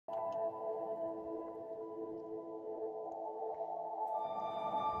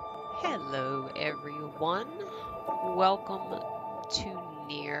Hello, everyone. Welcome to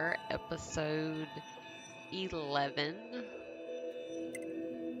NieR episode 11.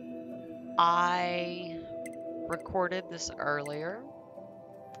 I recorded this earlier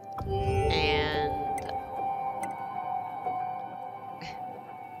and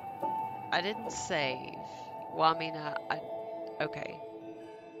I didn't save. Well, I mean, okay.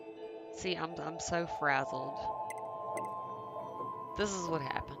 See, I'm so frazzled. This is what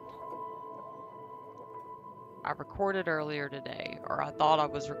happened. I recorded earlier today, or I thought I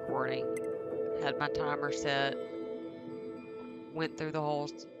was recording, had my timer set, went through the whole,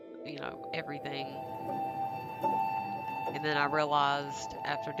 everything. And then I realized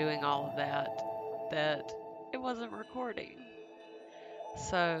after doing all of that it wasn't recording.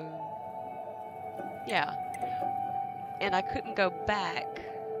 So, yeah. And I couldn't go back.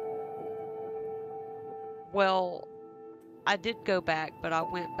 Well, I did go back, but I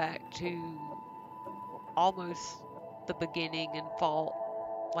went back to almost the beginning and fought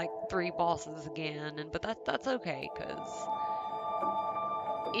like 3 bosses again. But that's okay, cause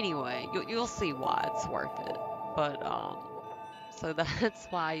anyway, you'll see why it's worth it. But so that's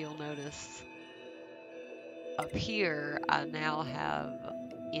why you'll notice up here I now have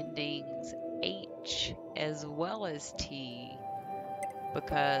endings H as well as T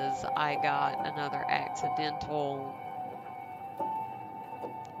because I got another accidental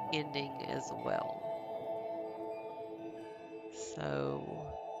ending as well. So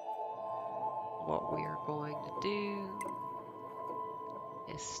what we are going to do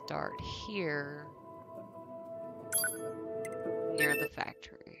is start here near the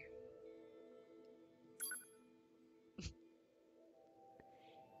factory.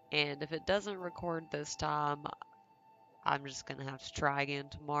 And if it doesn't record this time, I'm just gonna have to try again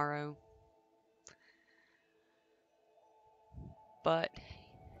tomorrow. But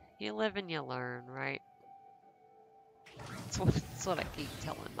you live and you learn, right? That's what I keep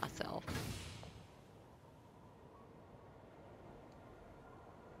telling myself.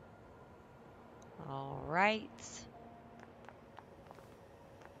 All right.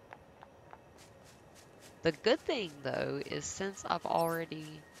 The good thing, though, is since I've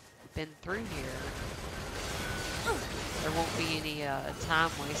already been through here, there won't be any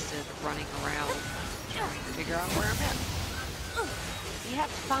time wasted running around trying to figure out where I'm at. You have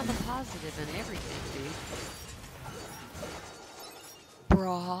to find the positive in everything, dude.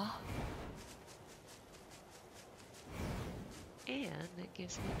 Brah. And it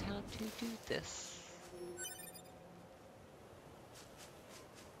gives me time to do this.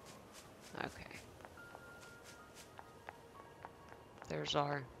 Okay. There's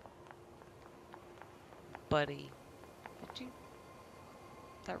our buddy. Did you?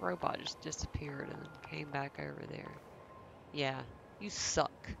 That robot just disappeared and then came back over there. Yeah, you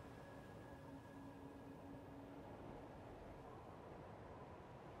suck.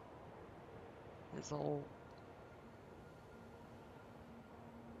 His old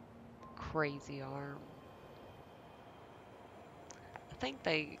crazy arm. I think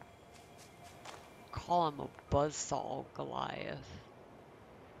they call him a buzzsaw Goliath.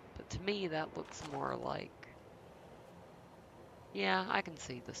 But to me, that looks more like... Yeah, I can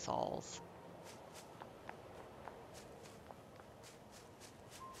see the saws.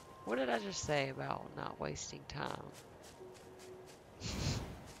 What did I just say about not wasting time?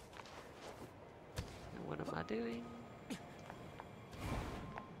 And what am I doing?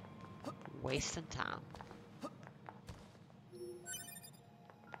 Wasting time.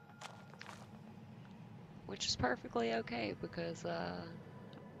 Which is perfectly okay because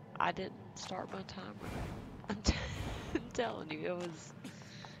I didn't start my timer. I'm telling you, it was...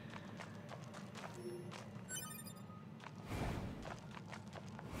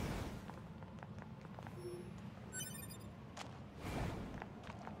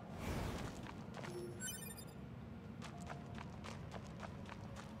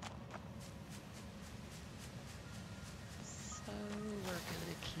 So we're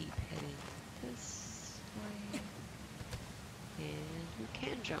gonna keep heading this way. And we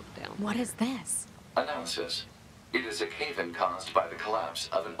can jump down. What is this? Analysis. It is a cave-in caused by the collapse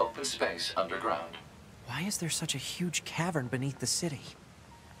of an open space underground. Why is there such a huge cavern beneath the city?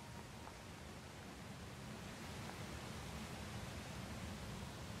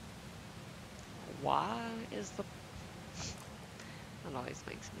 Why is the... That always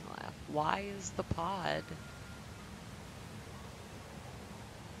makes me laugh. Why is the pod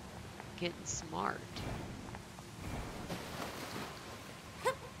getting smart?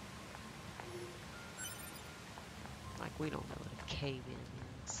 Like we don't know what a cave-in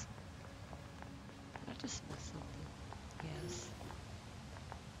is. Did I just miss something? Yes.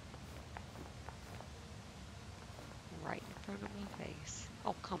 front of my face.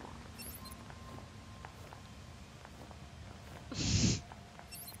 Oh, come on.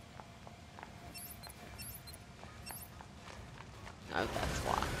 Oh, that's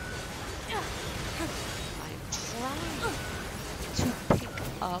why. I'm trying to pick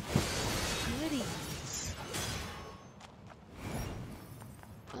up goodies.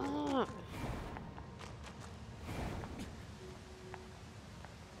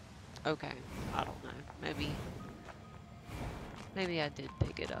 Okay, I don't know. Maybe I did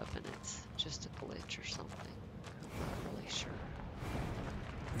pick it up and it's just a glitch or something. I'm not really sure.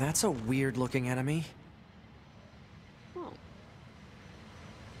 That's a weird looking enemy. Oh.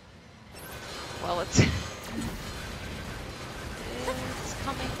 Well, it's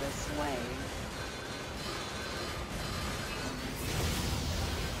coming this way.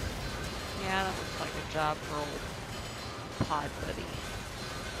 Yeah, that looks like a job for old Pod Buddy.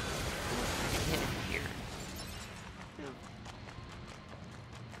 I can hit him here. Yeah.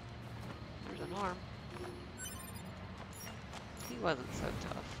 There's an arm. He wasn't so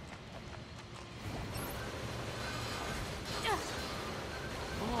tough.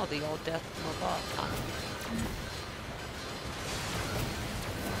 Oh, the old death from above, huh?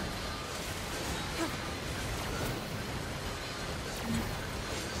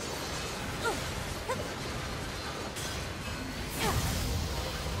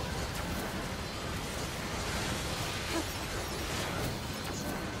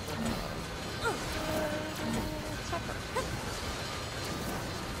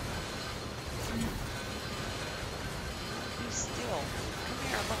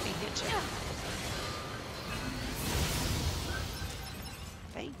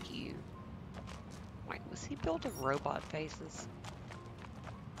 Thank you. Wait, was he building robot faces?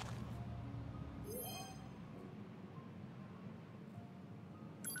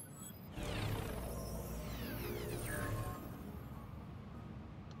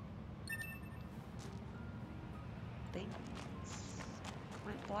 Things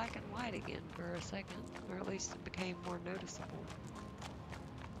went black and white again for a second, or at least it became more noticeable.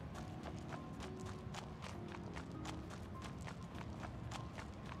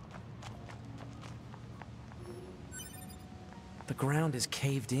 The ground is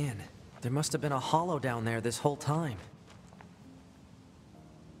caved in. There must have been a hollow down there this whole time.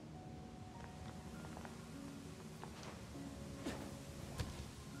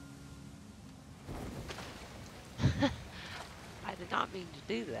 I did not mean to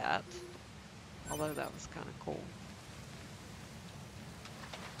do that, although that was kind of cool.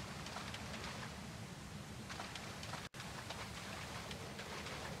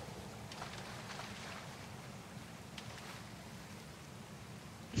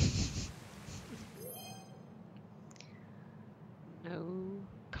 No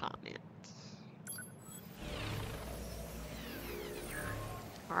comment.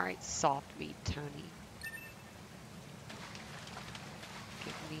 Alright, soft meat, Tony.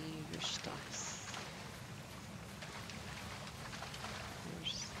 Give me your stuffs.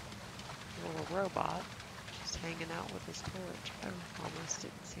 There's a little robot just hanging out with his torch. Oh, almost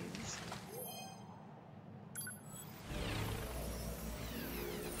didn't see this one.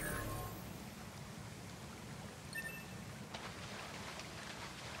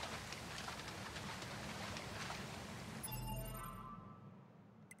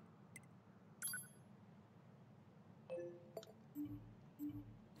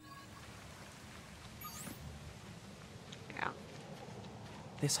 Yeah.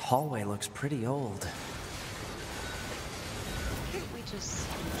 This hallway looks pretty old. Can't we just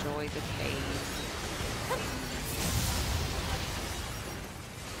enjoy the cave?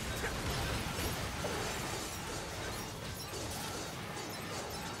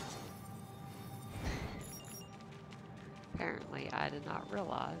 Apparently, I did not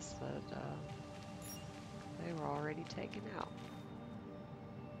realize that they were already taken out.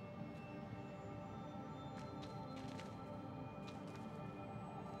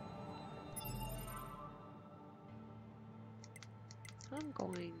 I'm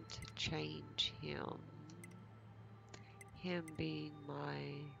going to change him. Him being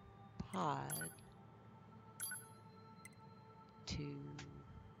my pod to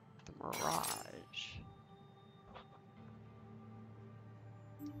the Mirage.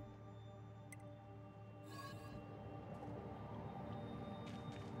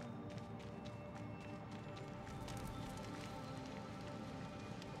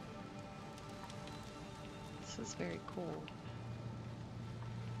 This is very cool.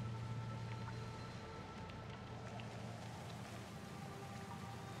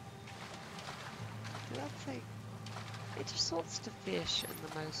 That's like, it just wants to fish in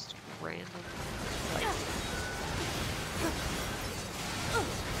the most random places.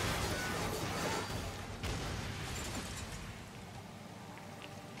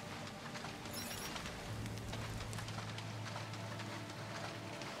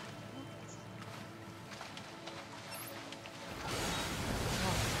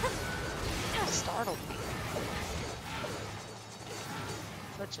 That startled me.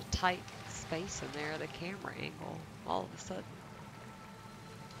 Such a tight space in there, the camera angle, all of a sudden.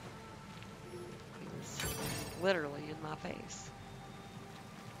 He was literally in my face.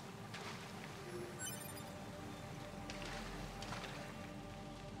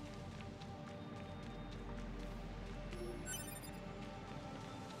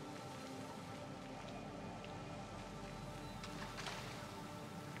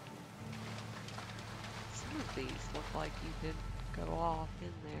 Some of these look like you could go off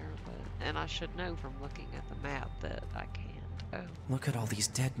in there, but and I should know from looking at the map that I can't. Oh, Look at all these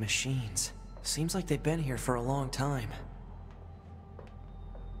dead machines. Seems like they've been here for a long time.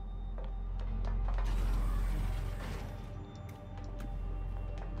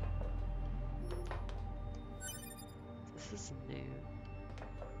 this is new.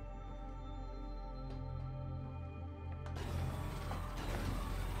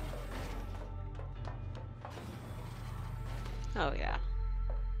 Oh yeah.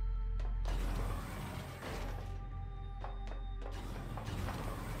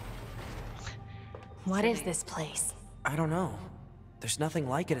 What is this place? I don't know. There's nothing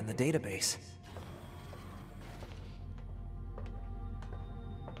like it in the database.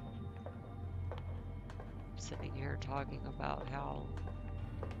 Sitting here talking about how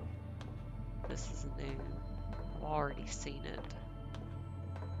this is new. I've already seen it.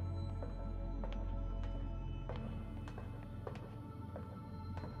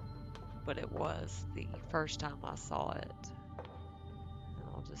 But it was the first time I saw it. And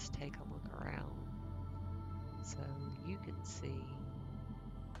I'll just take a look around so you can see.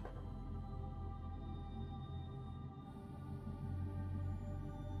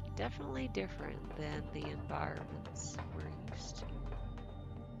 Definitely different than the environments we're used to.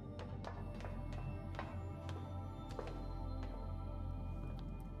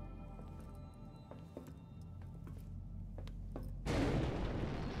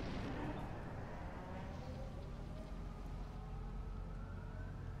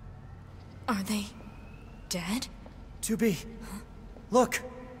 Are they dead? 2B, look!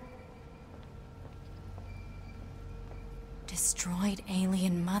 Destroyed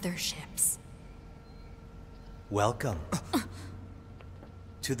alien motherships. Welcome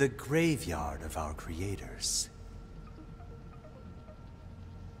to the graveyard of our creators.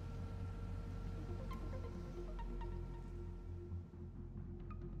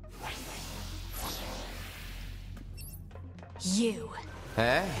 You.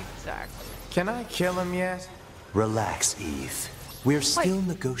 Hey, Exactly. can I kill him yet? Relax, Eve. We're still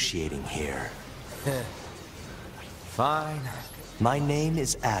negotiating here. Fine. My name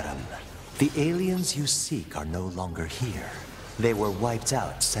is Adam. The aliens you seek are no longer here. They were wiped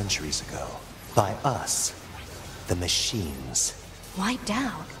out centuries ago. By us. The machines. Wiped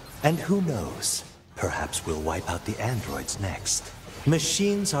out? And who knows? Perhaps we'll wipe out the androids next.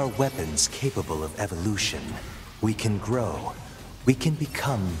 Machines are weapons capable of evolution. We can grow. We can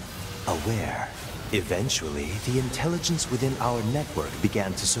become aware. Eventually, the intelligence within our network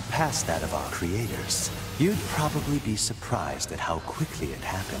began to surpass that of our creators. You'd probably be surprised at how quickly it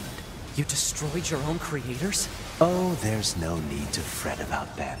happened. You destroyed your own creators? Oh, there's no need to fret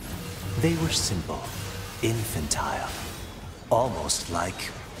about them. They were simple, infantile, almost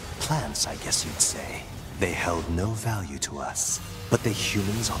like plants, I guess you'd say. They held no value to us. But the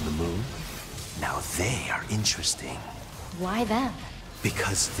humans on the moon? Now they are interesting. Why them?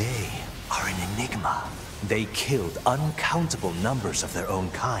 Because they are an enigma. They killed uncountable numbers of their own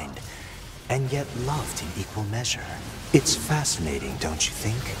kind, and yet loved in equal measure. It's fascinating, don't you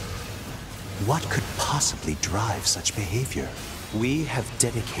think? What could possibly drive such behavior? We have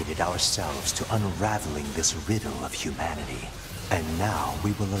dedicated ourselves to unraveling this riddle of humanity. And now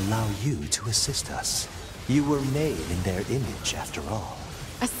we will allow you to assist us. You were made in their image, after all.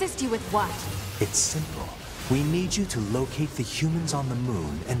 Assist you with what? It's simple. We need you to locate the humans on the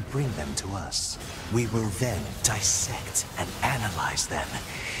moon and bring them to us. We will then dissect and analyze them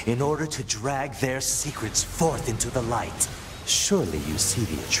in order to drag their secrets forth into the light. Surely you see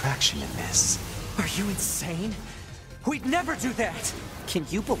the attraction in this. Are you insane? We'd never do that! Can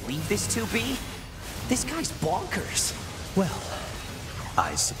you believe this, 2B? This guy's bonkers. Well,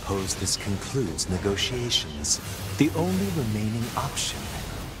 I suppose this concludes negotiations. The only remaining option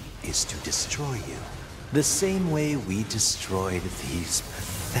is to destroy you. The same way we destroyed these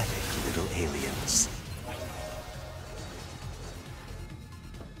pathetic little aliens.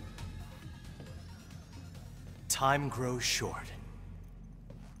 Time grows short.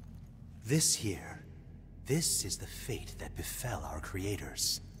 This year, this is the fate that befell our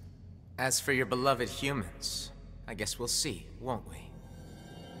creators. As for your beloved humans, I guess we'll see, won't we?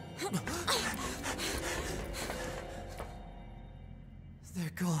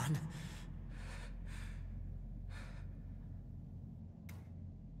 They're gone.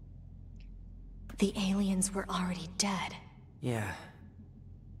 The aliens were already dead. Yeah.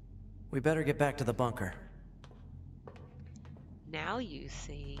 We better get back to the bunker. Now you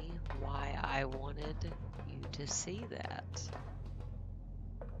see why I wanted you to see that.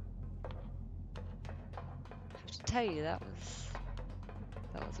 I have to tell you, that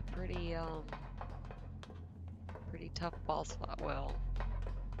was a pretty tough boss fight. Well,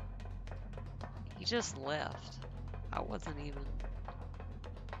 he just left. I wasn't even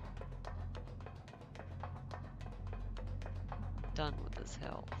done with his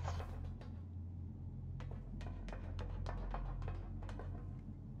health.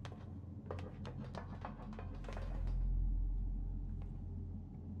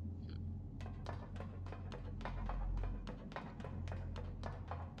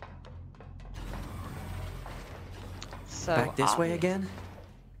 So Back this way again?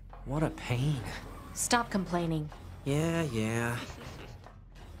 What a pain. Stop complaining. Yeah.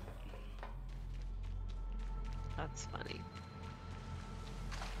 That's funny.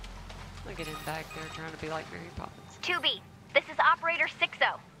 Look at him back there trying to be like Mary Poppins. 2B, this is Operator 60.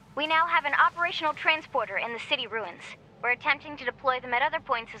 We now have an operational transporter in the city ruins. We're attempting to deploy them at other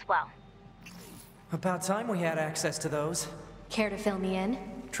points as well. About time we had access to those. Care to fill me in?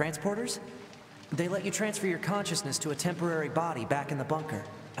 Transporters? They let you transfer your consciousness to a temporary body back in the bunker.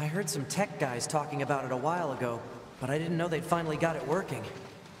 I heard some tech guys talking about it a while ago, but I didn't know they'd finally got it working.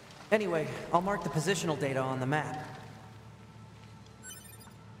 Anyway, I'll mark the positional data on the map.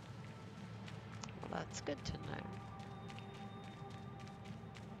 Well, that's good to know.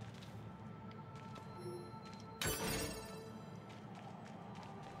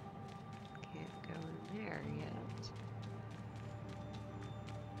 Can't go in there yet.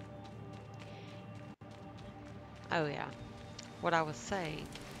 Oh yeah, what I was saying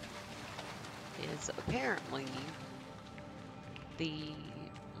is apparently the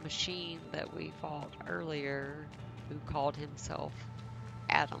machine that we fought earlier, who called himself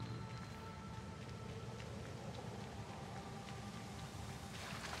Adam,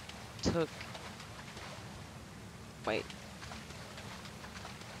 took, wait,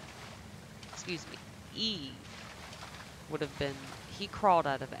 excuse me, Eve would have been, he crawled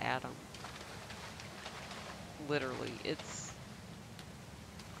out of Adam. Literally,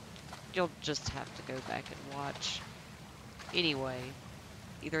 you'll just have to go back and watch. Anyway,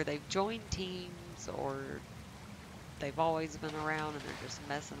 either they've joined teams or they've always been around and they're just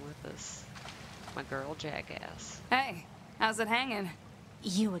messing with us. My girl Jackass. Hey, how's it hanging?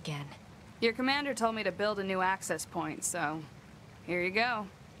 You again. Your commander told me to build a new access point, so here you go.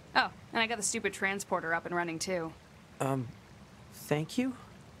 Oh, and I got the stupid transporter up and running too. Thank you?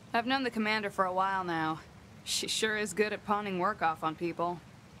 I've known the commander for a while now. She sure is good at pawning work off on people.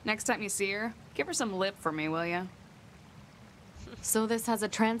 Next time you see her, give her some lip for me, will ya? So this has a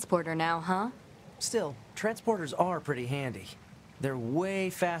transporter now, huh? Still, transporters are pretty handy. They're way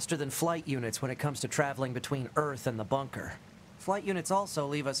faster than flight units when it comes to traveling between Earth and the bunker. Flight units also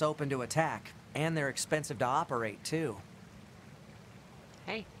leave us open to attack, and they're expensive to operate, too.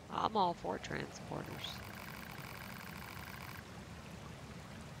 Hey, I'm all for transporters.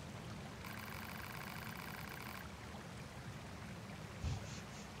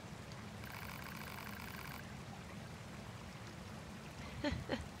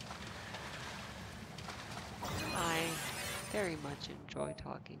 I very much enjoy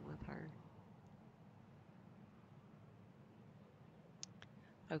talking with her.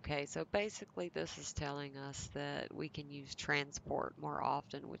 Okay, so basically this is telling us that we can use transport more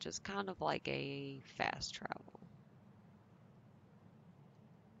often, which is kind of like a fast travel.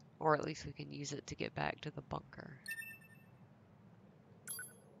 Or at least we can use it to get back to the bunker.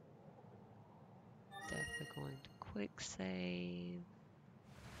 Definitely going to quick save.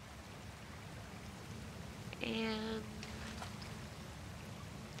 And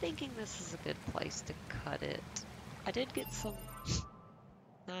thinking this is a good place to cut it. I did get some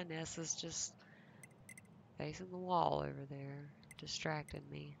 9S's just facing the wall over there, distracted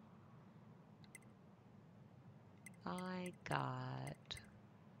me. I got...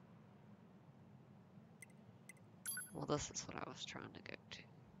 Well, this is what I was trying to go to.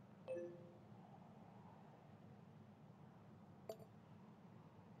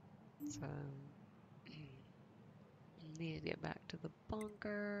 So, need to get back to the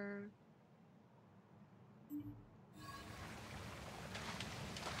bunker.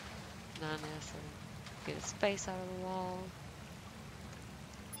 9S will get his face out of the wall.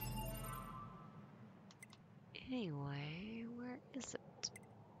 Anyway, where is it?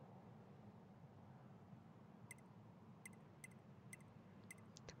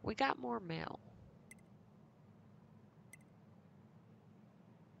 We got more mail.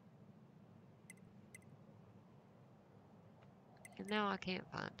 And now I can't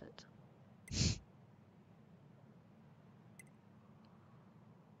find it.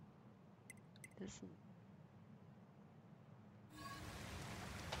 Isn't...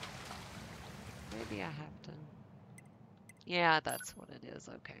 Maybe I have to... Yeah, that's what it is.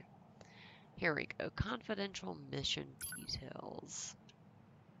 Okay. Here we go. Confidential mission details.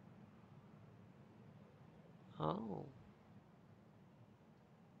 Oh.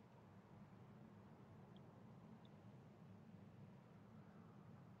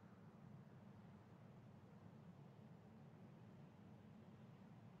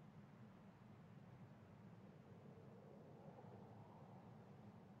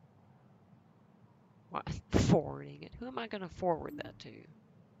 What? Forwarding it. Who am I going to forward that to?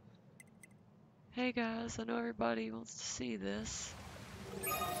 Hey guys, I know everybody wants to see this.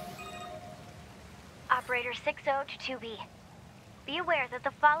 Operator 60 to 2B. Be aware that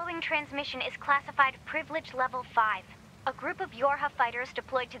the following transmission is classified Privilege Level 5. A group of Yorha fighters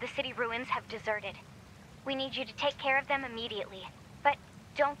deployed to the city ruins have deserted. We need you to take care of them immediately. But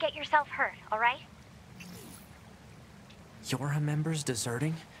don't get yourself hurt, alright? Yorha members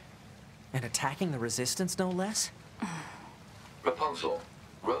deserting? And attacking the Resistance, no less? Proposal.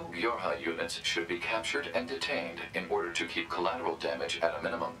 Rogue Yorha units should be captured and detained in order to keep collateral damage at a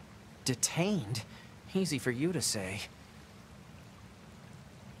minimum. Detained? Easy for you to say.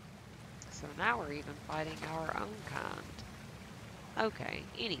 So now we're even fighting our own kind. Okay,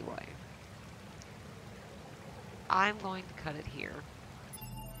 anyway. I'm going to cut it here.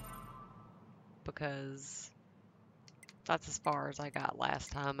 Because that's as far as I got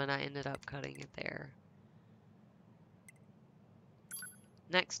last time and I ended up cutting it there.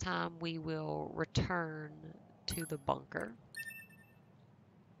 Next time we will return to the bunker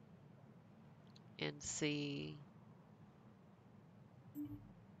and see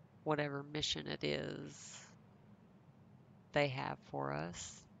whatever mission it is they have for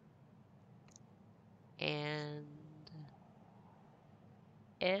us. And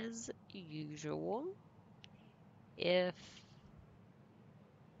as usual, if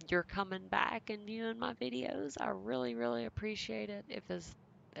you're coming back and viewing my videos, I really, really appreciate it. If this,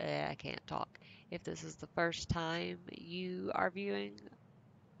 I can't talk. If this is the first time you are viewing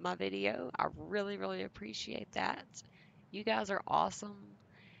my video, I really, really appreciate that. You guys are awesome.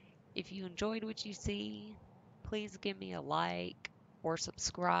 If you enjoyed what you see, please give me a like or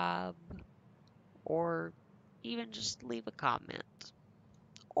subscribe or even just leave a comment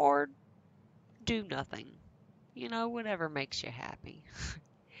or do nothing. You know, whatever makes you happy.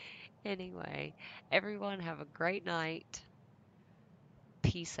 Anyway, everyone have a great night.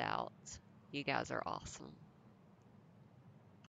 Peace out. You guys are awesome.